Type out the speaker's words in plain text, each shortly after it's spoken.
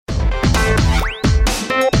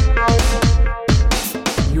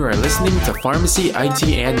You are listening to Pharmacy, IT,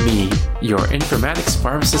 and Me, your informatics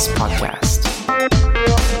pharmacist podcast.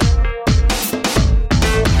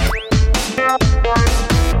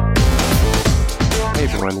 Hey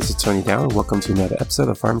everyone, this is Tony Dow, and welcome to another episode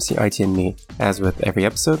of Pharmacy, IT, and Me. As with every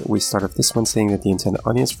episode, we start off this one saying that the intended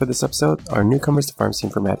audience for this episode are newcomers to pharmacy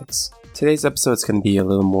informatics. Today's episode is going to be a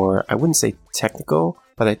little more, I wouldn't say technical,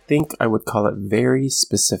 but I think I would call it very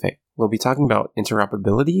specific. We'll be talking about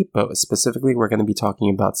interoperability, but specifically we're going to be talking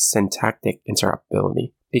about syntactic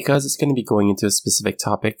interoperability. Because it's going to be going into a specific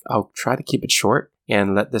topic, I'll try to keep it short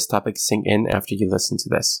and let this topic sink in after you listen to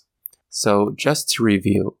this. So just to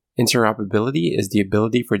review, interoperability is the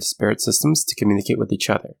ability for disparate systems to communicate with each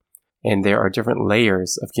other. And there are different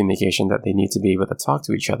layers of communication that they need to be able to talk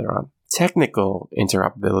to each other on. Technical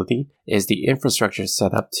interoperability is the infrastructure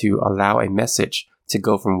set up to allow a message to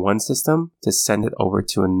go from one system to send it over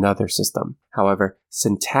to another system. However,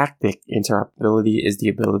 syntactic interoperability is the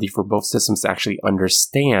ability for both systems to actually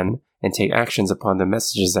understand and take actions upon the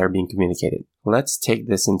messages that are being communicated. Let's take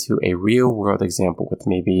this into a real world example with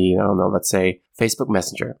maybe, let's say Facebook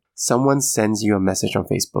Messenger. Someone sends you a message on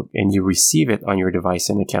Facebook and you receive it on your device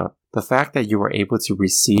and account. The fact that you are able to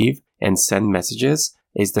receive and send messages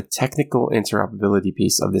is the technical interoperability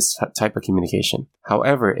piece of this type of communication.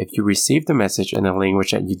 However, if you receive the message in a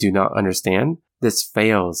language that you do not understand, this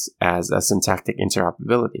fails as a syntactic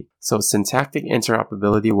interoperability. So syntactic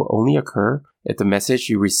interoperability will only occur if the message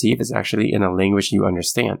you receive is actually in a language you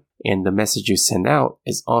understand, and the message you send out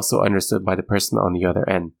is also understood by the person on the other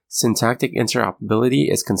end. Syntactic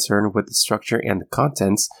interoperability is concerned with the structure and the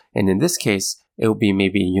contents, and in this case, it will be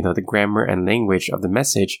maybe, the grammar and language of the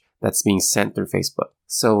message that's being sent through Facebook.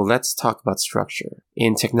 So let's talk about structure.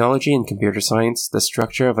 In technology and computer science, the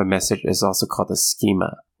structure of a message is also called a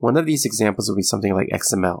schema. One of these examples would be something like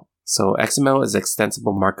XML. So XML is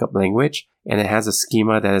extensible markup language, and it has a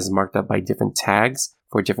schema that is marked up by different tags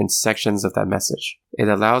for different sections of that message. It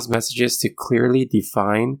allows messages to clearly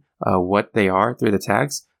define what they are through the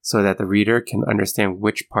tags, so that the reader can understand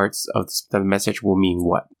which parts of the message will mean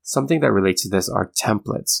what. Something that relates to this are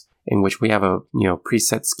templates, in which we have a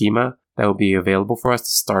preset schema that will be available for us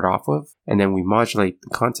to start off with, and then we modulate the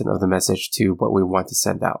content of the message to what we want to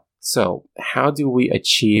send out. So, how do we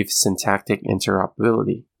achieve syntactic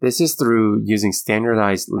interoperability? This is through using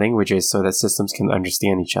standardized languages so that systems can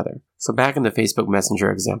understand each other. So back in the Facebook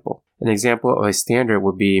Messenger example, an example of a standard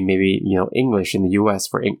would be maybe, English in the US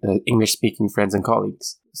for English-speaking friends and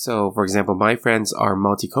colleagues. So, for example, my friends are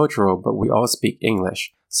multicultural, but we all speak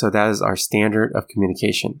English. So that is our standard of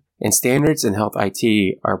communication. And standards in health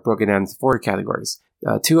IT are broken down into 4 categories.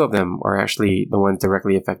 2 of them are actually the ones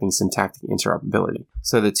directly affecting syntactic interoperability.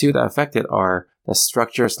 So the 2 that affect it are the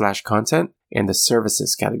structure/content and the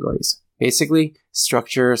services categories. Basically,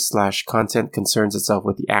 structure/content concerns itself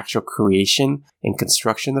with the actual creation and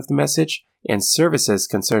construction of the message, and services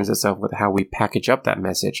concerns itself with how we package up that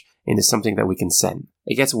message into something that we can send.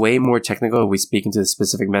 It gets way more technical if we speak into the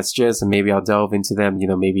specific messages, and maybe I'll delve into them,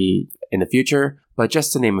 maybe in the future. But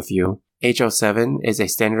just to name a few, HL7 is a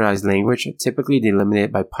standardized language typically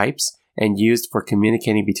delimited by pipes and used for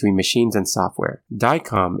communicating between machines and software.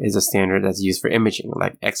 DICOM is a standard that's used for imaging,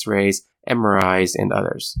 like X-rays, MRIs, and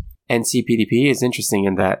others. NCPDP is interesting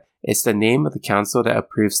in that it's the name of the council that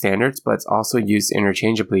approves standards, but it's also used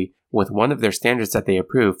interchangeably with one of their standards that they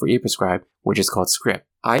approve for ePrescribe, which is called SCRIPT.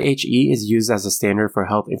 IHE is used as a standard for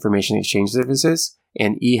health information exchange services,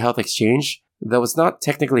 and eHealth Exchange, though it's not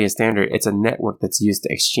technically a standard, it's a network that's used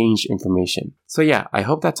to exchange information. So yeah, I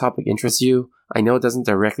hope that topic interests you. I know it doesn't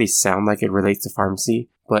directly sound like it relates to pharmacy,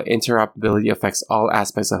 but interoperability affects all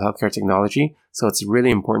aspects of healthcare technology, so it's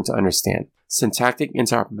really important to understand. Syntactic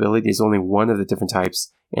interoperability is only one of the different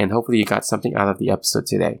types, and hopefully you got something out of the episode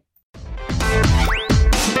today.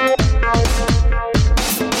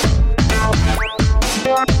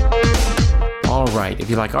 Alright, if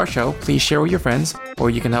you like our show, please share with your friends, or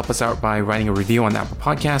you can help us out by writing a review on Apple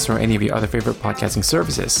Podcasts or any of your other favorite podcasting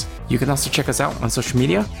services. You can also check us out on social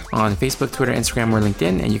media, on Facebook, Twitter, Instagram, or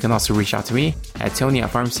LinkedIn, and you can also reach out to me at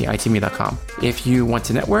tony@pharmacyitme.com. If you want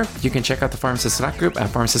to network, you can check out the Pharmacist Slack group at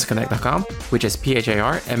pharmacistconnect.com, which is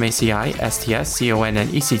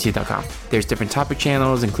PHARMACISTSCONNECT.com. There's different topic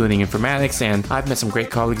channels, including informatics, and I've met some great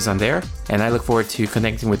colleagues on there, and I look forward to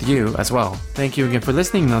connecting with you as well. Thank you again for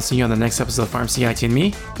listening, and I'll see you on the next episode of Pharmacy, IT, and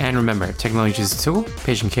Me. And remember, technology is a tool,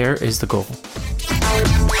 patient care is the goal.